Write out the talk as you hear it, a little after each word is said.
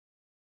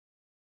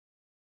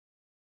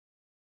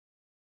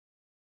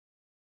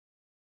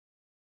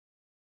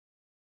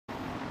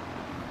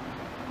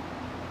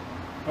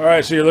All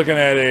right, so you're looking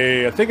at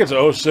I think it's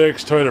a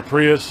 '06 Toyota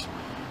Prius.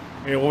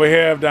 And what we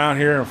have down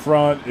here in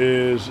front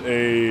is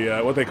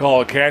a what they call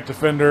a cat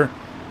defender.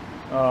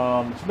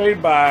 It's made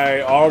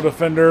by Auto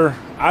Defender.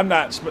 I'm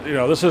not,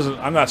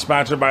 I'm not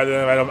sponsored by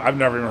them. I've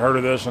never even heard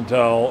of this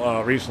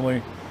until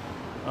recently.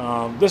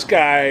 This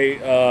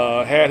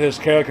guy had his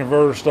catalytic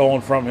converter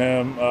stolen from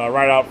him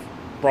right out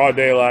broad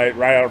daylight,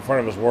 right out in front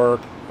of his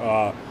work.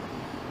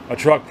 A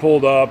truck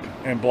pulled up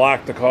and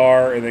blocked the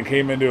car and then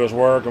came into his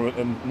work,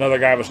 and another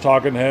guy was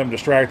talking to him,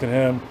 distracting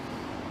him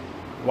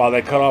while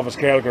they cut off his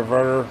catalytic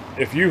converter.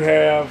 If you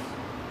have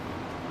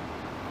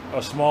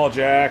a small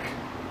jack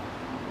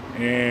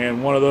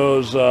and one of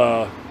those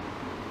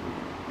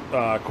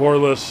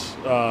cordless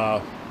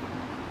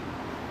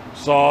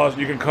saws,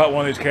 you can cut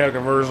one of these catalytic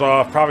converters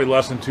off probably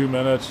less than 2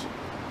 minutes.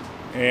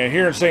 And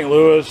here in St.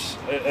 Louis,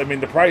 I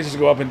mean, the prices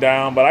go up and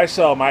down, but I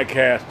sell my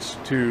cats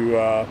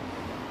to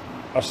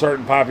a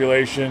certain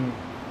population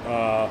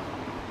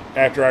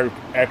after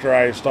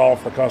I install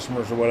them for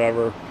customers or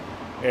whatever.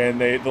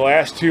 And the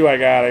last two I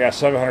got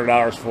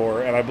 $700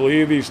 for, and I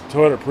believe these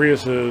Toyota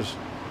Priuses,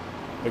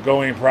 the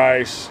going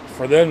price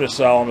for them to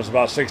sell them is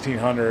about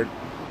 $1,600,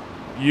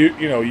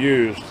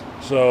 used.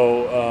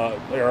 So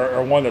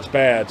or one that's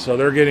bad. So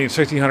they're getting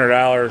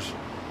 $1,600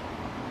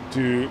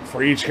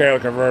 for each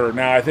catalytic converter.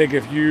 Now I think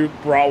if you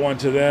brought one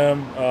to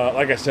them,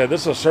 like I said,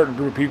 this is a certain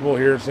group of people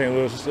here in St.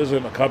 Louis. This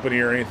isn't a company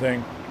or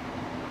anything.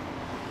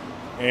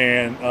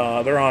 And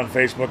they're on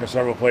Facebook and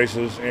several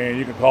places, and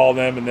you can call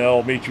them and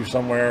they'll meet you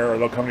somewhere, or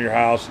they'll come to your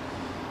house,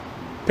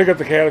 pick up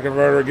the catalytic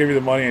converter, give you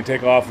the money, and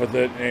take off with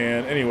it.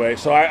 And anyway,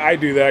 so I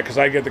do that because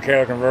I get the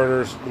catalytic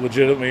converters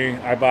legitimately.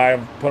 I buy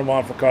them, put them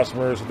on for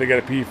customers. If they get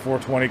a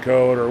P420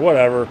 code or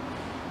whatever,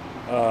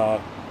 I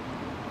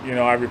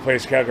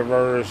replace catalytic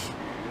converters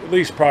at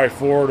least probably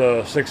 4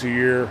 to 6 a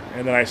year,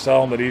 and then I sell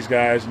them to these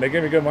guys, and they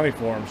give me good money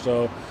for them.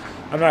 So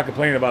I'm not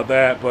complaining about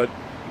that. But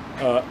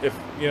if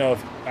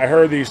I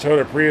heard these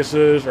Toyota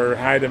Priuses are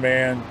high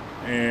demand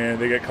and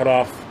they get cut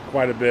off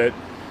quite a bit.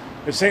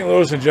 In St.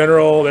 Louis in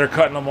general, they're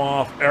cutting them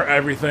off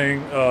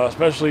everything,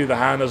 especially the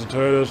Hondas and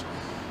Toyotas.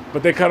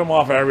 But they cut them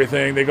off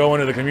everything. They go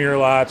into the commuter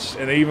lots,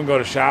 and they even go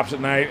to shops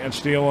at night and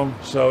steal them.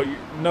 So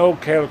no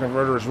catalytic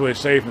converter is really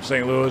safe in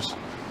St. Louis.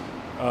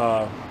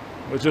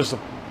 It's just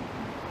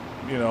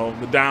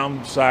the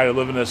downside of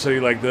living in a city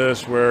like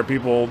this where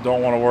people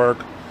don't want to work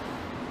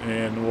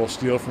and will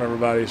steal from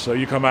everybody. So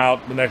you come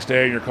out the next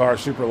day and your car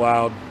is super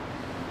loud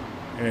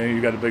and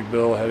you got a big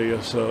bill ahead of you.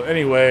 So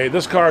anyway,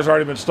 this car has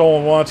already been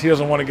stolen once. He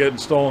doesn't want to get it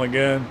stolen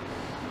again.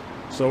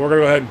 So we're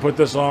gonna go ahead and put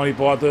this on. He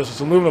bought this.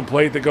 It's an aluminum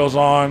plate that goes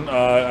on.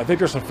 I think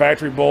there's some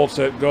factory bolts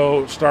that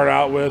start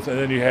out with, and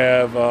then you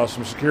have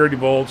some security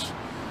bolts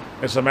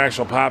and some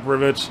actual pop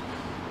rivets.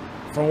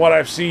 From what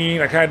I've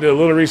seen, I kind of did a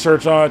little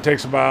research on it. It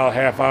takes about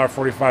half hour,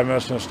 45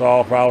 minutes to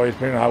install, probably,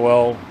 depending on how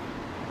well,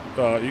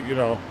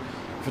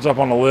 if it's up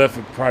on the lift,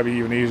 it'd probably be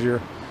even easier.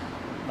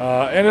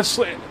 And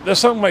there's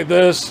something like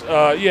this.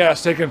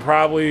 Yes, they can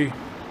probably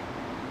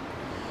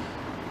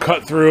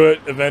cut through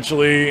it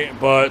eventually,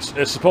 but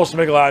it's supposed to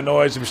make a lot of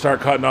noise if you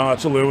start cutting on it.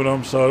 It's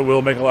aluminum, so it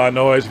will make a lot of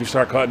noise if you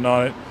start cutting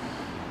on it.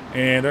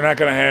 And they're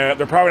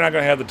probably not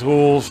gonna have the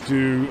tools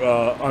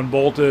to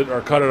unbolt it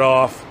or cut it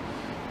off.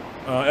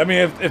 I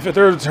mean, if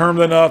they're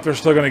determined enough, they're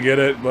still gonna get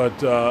it.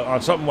 But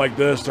on something like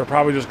this, they're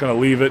probably just gonna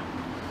leave it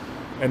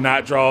and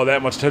not draw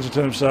that much attention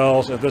to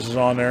themselves if this is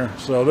on there.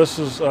 So this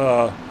is,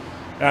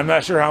 I'm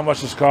not sure how much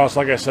this costs.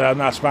 Like I said, I'm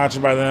not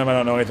sponsored by them. I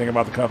don't know anything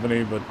about the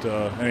company, but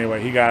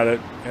anyway, he got it,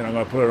 and I'm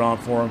gonna put it on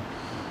for him.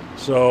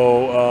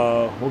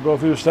 So we'll go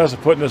through the steps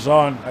of putting this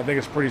on. I think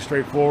it's pretty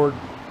straightforward.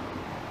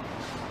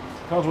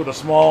 Comes with a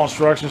small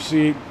instruction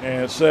sheet,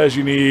 and it says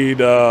you need,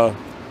 you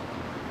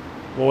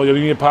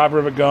need a pop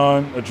rivet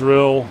gun, a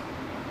drill,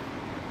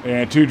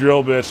 and 2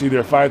 drill bits, either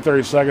a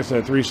 5/32 and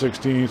a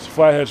 3/16,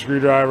 flathead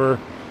screwdriver,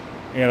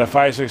 and a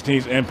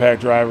 5/16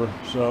 impact driver.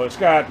 So it's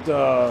got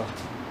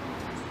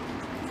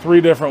 3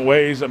 different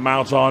ways it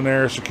mounts on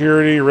there: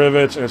 security,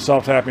 rivets, and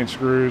self-tapping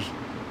screws,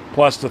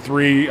 plus the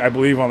 3, I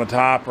believe, on the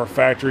top are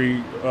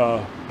factory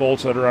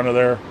bolts that are under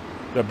there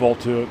that bolt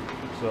to it.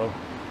 So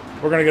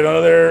we're gonna get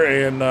under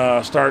there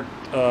and start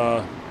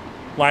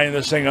lining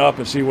this thing up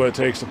and see what it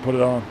takes to put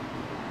it on.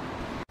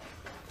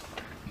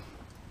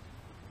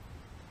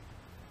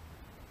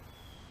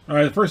 All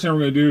right, the first thing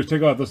we're going to do is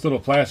take off this little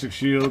plastic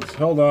shield. It's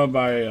held on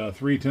by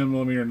 3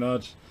 10mm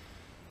nuts.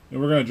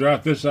 And we're going to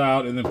drop this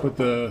out and then put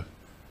the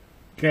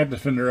cat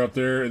defender up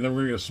there. And then we're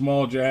going to get a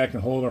small jack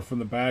and hold it from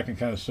the back and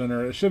kind of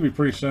center it. It should be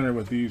pretty centered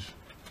with these.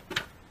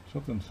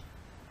 Something's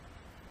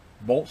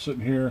bolt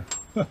sitting here.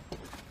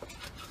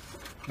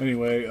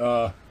 Anyway,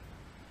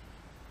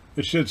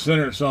 it should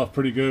center itself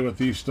pretty good with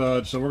these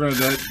studs. So we're going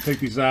to take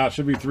these out. It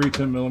should be 3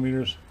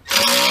 10mm.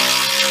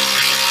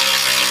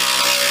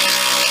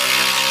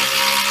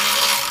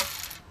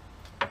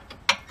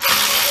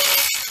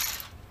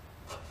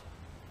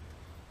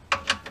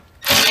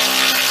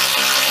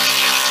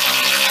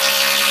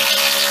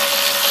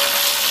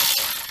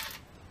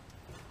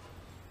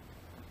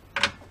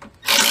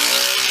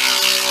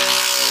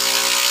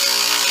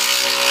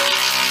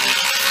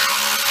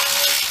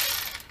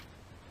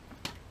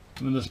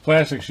 And then this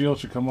plastic shield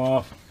should come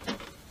off.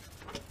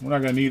 We're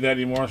not going to need that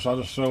anymore, so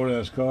I'll just throw it in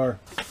his car.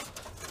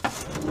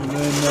 And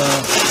then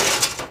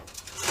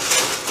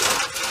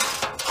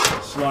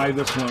slide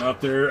this one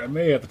up there. I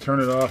may have to turn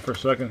it off for a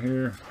second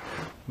here.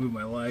 Move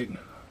my light. You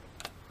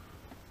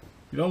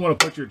don't want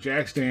to put your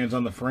jack stands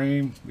on the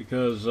frame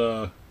because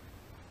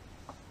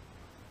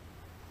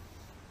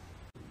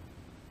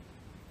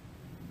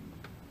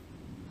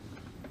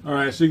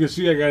alright, so you can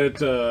see I got it,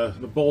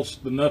 the bolts,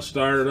 the nuts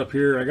started up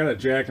here. I got a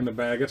jack in the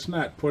back. It's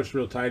not pushed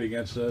real tight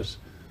against this.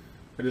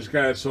 I just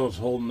got it so it's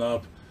holding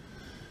up.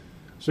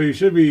 So you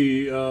should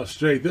be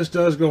straight. This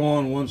does go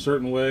on one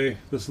certain way.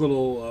 This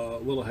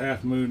little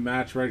half moon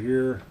notch right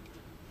here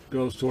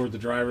goes toward the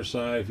driver's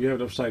side. If you have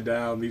it upside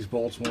down, these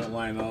bolts won't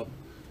line up.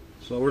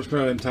 So we're just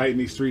going to tighten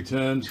these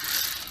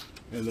 310s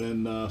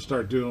and then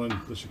start doing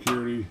the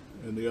security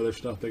and the other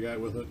stuff they got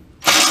with it.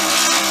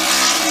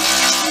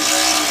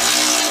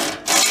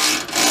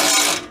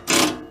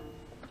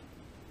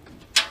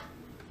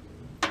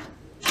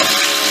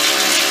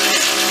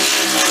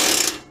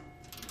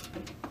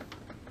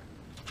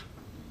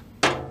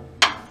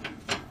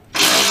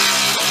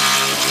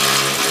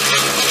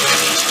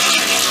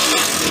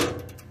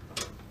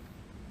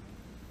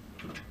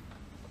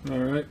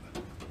 Alright,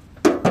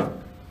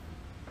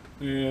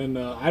 and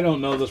I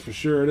don't know this for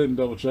sure, I didn't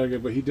double check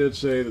it, but he did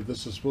say that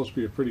this is supposed to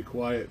be a pretty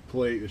quiet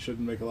plate. It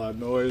shouldn't make a lot of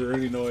noise or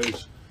any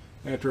noise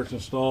after it's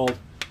installed.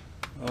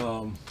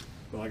 But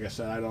like I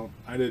said,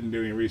 I didn't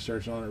do any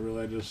research on it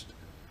really. I just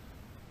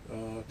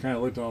kind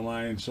of looked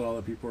online and saw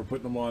that people were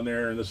putting them on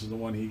there, and this is the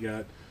one he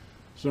got.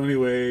 So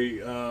anyway, we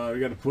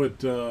got to put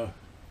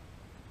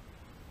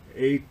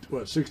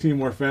 16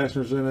 more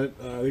fasteners in it.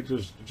 I think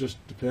it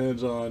just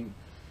depends on.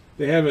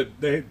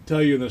 They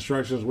tell you in the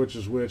instructions which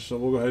is which, so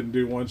we'll go ahead and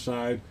do one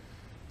side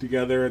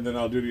together, and then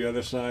I'll do the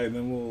other side, and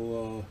then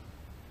we'll,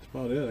 that's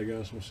about it, I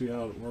guess. We'll see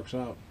how it works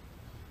out.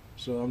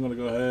 So I'm going to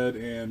go ahead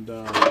and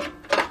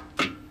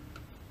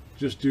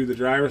just do the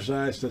driver's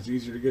side, so that's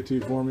easier to get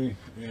to for me,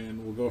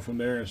 and we'll go from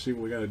there and see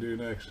what we got to do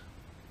next.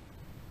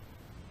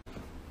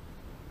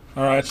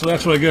 Alright, so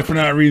that's what I get for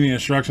not reading the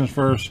instructions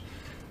first.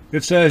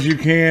 It says you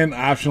can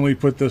optionally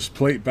put this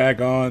plate back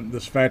on,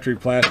 this factory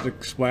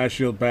plastic splash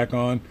shield back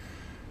on,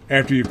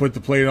 after you put the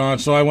plate on.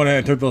 So I went ahead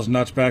and took those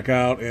nuts back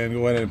out and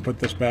go ahead and put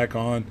this back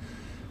on.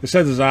 It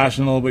says it's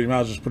optional, but you might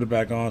as well just put it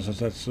back on since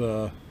that's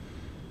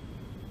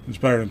it's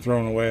better than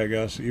throwing away, I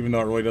guess, even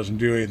though it really doesn't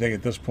do anything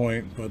at this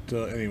point. But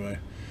anyway,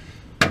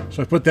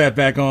 so I put that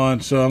back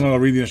on. So I'm going to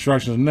read the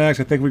instructions next.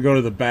 I think we go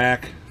to the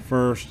back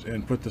first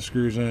and put the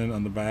screws in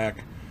on the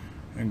back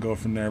and go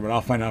from there. But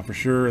I'll find out for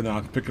sure, and then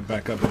I'll pick it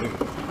back up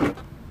again.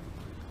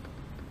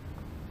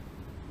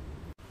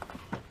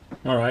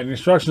 Alright, the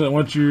instructions I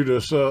want you to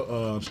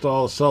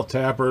install the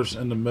self-tappers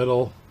in the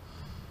middle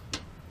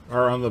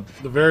are on the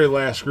very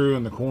last screw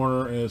in the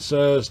corner, and it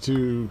says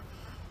to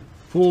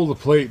pull the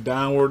plate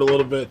downward a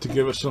little bit to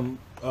give it some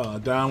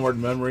downward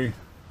memory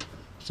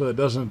so it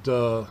doesn't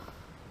blow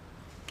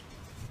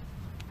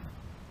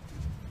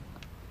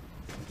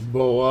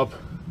up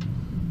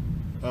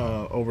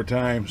over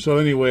time. So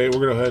anyway, we're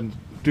going to go ahead and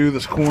do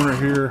this corner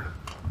here.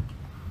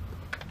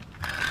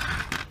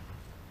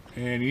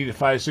 And you need a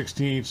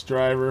 5/16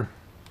 driver,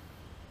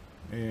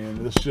 and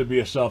this should be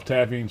a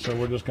self-tapping, so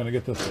we're just going to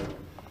get this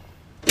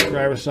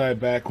driver side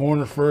back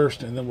corner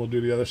first, and then we'll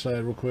do the other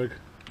side real quick.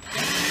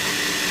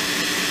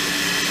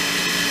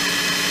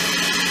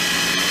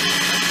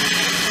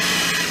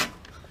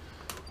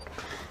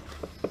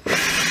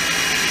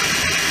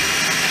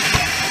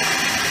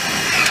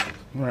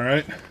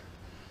 Alright,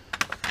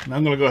 now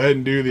I'm going to go ahead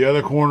and do the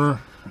other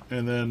corner,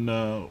 and then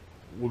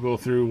we'll go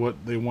through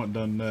what they want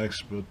done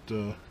next, but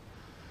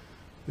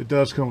it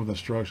does come with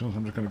instructions.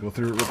 I'm just going to go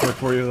through it real quick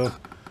for you, though.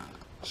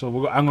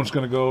 So I'm just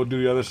going to go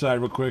do the other side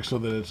real quick so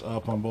that it's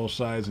up on both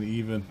sides and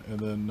even, and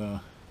then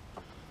we'll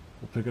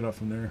pick it up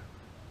from there.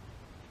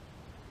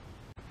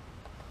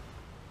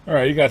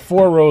 Alright, you got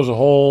 4 rows of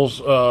holes,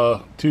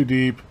 2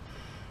 deep,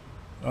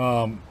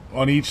 on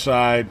each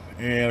side,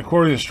 and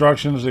according to the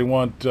instructions, they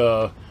want,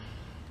 what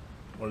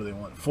do they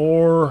want?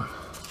 4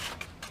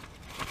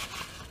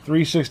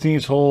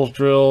 3/16 holes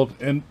drilled,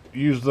 and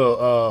use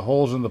the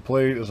holes in the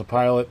plate as a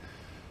pilot.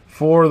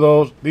 4 of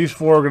those, these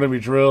 4 are going to be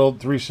drilled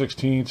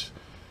 3/16,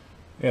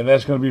 and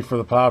that's going to be for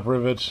the pop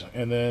rivets,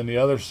 and then the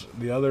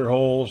other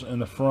holes in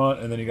the front,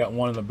 and then you got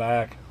one in the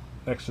back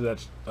next to that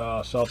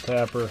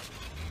self-tapper.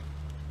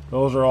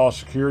 Those are all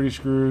security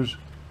screws,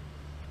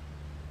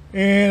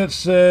 and it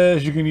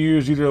says you can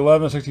use either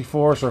 11/64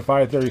 or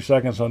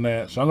 5/32 on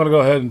that. So I'm going to go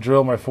ahead and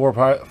drill my 4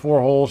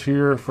 holes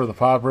here for the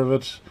pop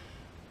rivets,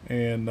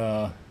 and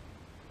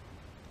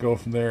go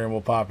from there, and we'll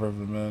pop rivet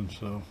them in.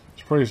 So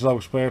it's pretty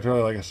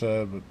self-explanatory, like I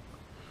said, but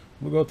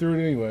we'll go through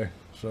it anyway.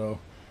 So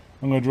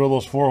I'm going to drill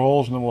those 4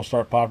 holes, and then we'll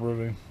start pop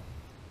riveting.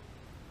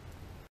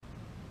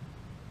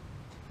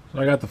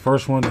 So I got the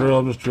first one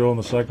drilled. I'm just drilling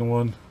the second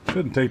one.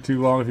 Shouldn't take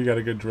too long if you got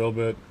a good drill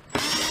bit.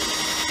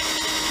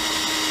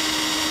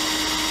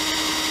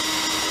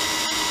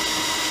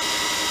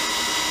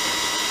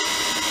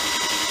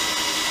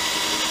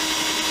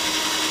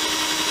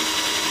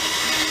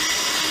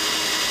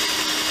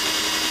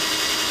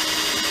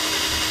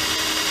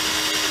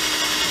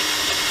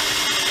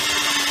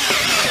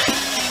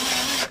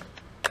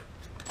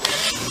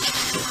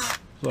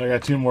 So I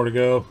got 2 more to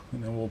go,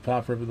 and then we'll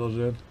pop rivet those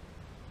in.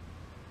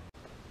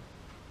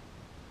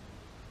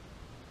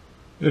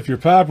 If your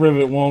pop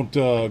rivet won't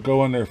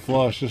go in there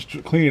flush,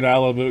 just clean it out a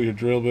little bit with your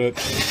drill bit.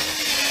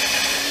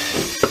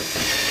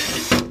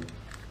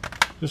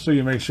 Just so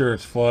you make sure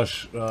it's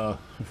flush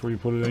before you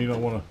put it in. You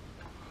don't want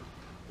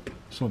to,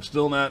 this one's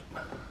still not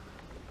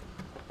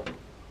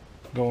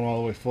going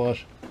all the way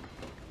flush.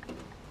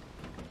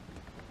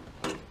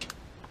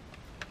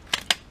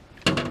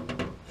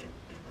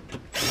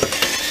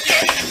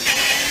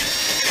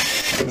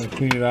 Gonna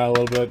clean it out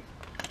a little bit.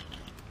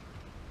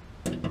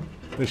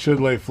 They should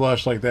lay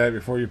flush like that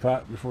before you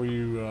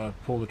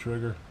pull the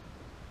trigger.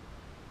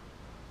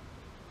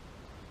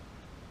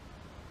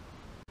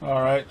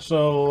 Alright,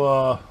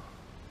 so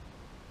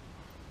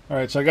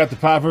I got the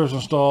poppers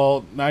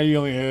installed. Now you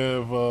only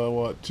have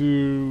what,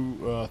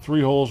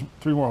 3 holes,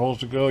 3 more holes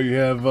to go. You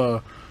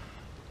have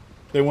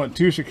they want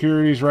 2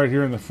 securities right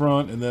here in the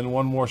front, and then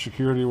 1 more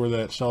security where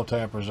that cell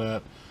tapper's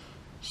at.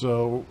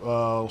 So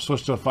we'll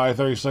switch to a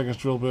 5/32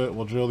 drill bit.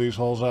 We'll drill these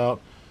holes out,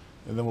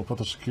 and then we'll put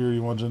the security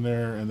ones in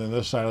there, and then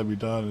this side will be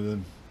done, and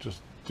then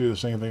just do the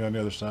same thing on the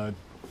other side.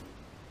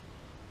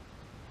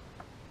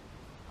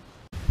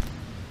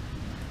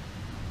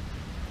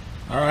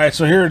 Alright,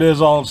 so here it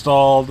is all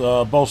installed,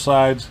 both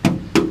sides.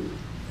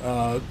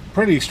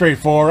 Pretty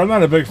straightforward. I'm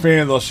not a big fan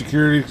of those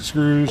security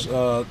screws.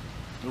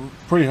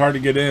 Pretty hard to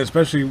get in,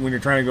 especially when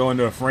you're trying to go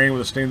into a frame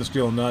with a stainless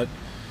steel nut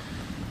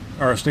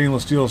or a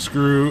stainless steel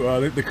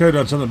screw. They could have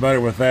done something better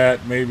with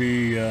that.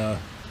 Maybe, I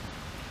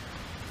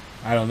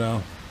don't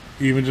know.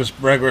 Even just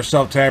regular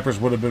self-tappers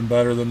would have been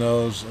better than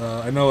those.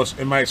 I know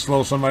it might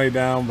slow somebody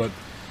down, but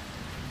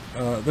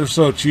they're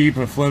so cheap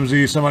and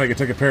flimsy. Somebody could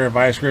take a pair of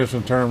vice grips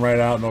and turn them right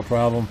out, no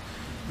problem,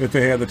 if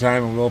they had the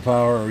time and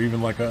willpower, or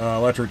even like an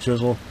electric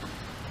chisel.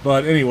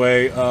 But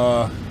anyway,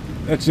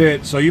 that's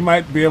it. So you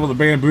might be able to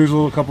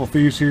bamboozle a couple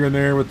thieves here and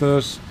there with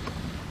this,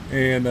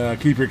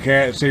 and keep your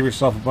cat and save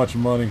yourself a bunch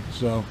of money.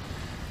 So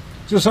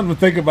just something to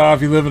think about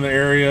if you live in an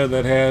area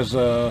that has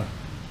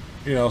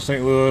you know,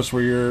 St. Louis,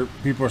 where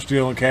people are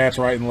stealing cats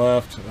right and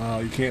left.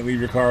 You can't leave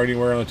your car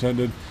anywhere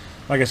unattended.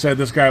 Like I said,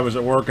 this guy was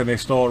at work and they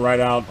stole it right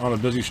out on a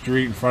busy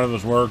street in front of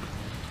his work.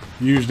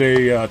 Used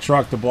a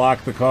truck to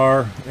block the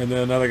car, and then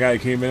another guy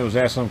came in, was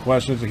asking him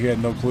questions, and he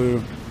had no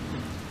clue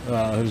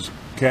his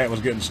cat was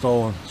getting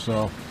stolen.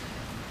 So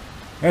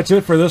that's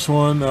it for this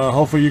one.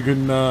 Hopefully you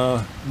can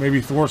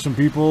maybe thwart some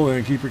people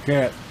and keep your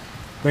cat.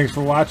 Thanks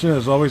for watching.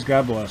 As always,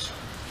 God bless.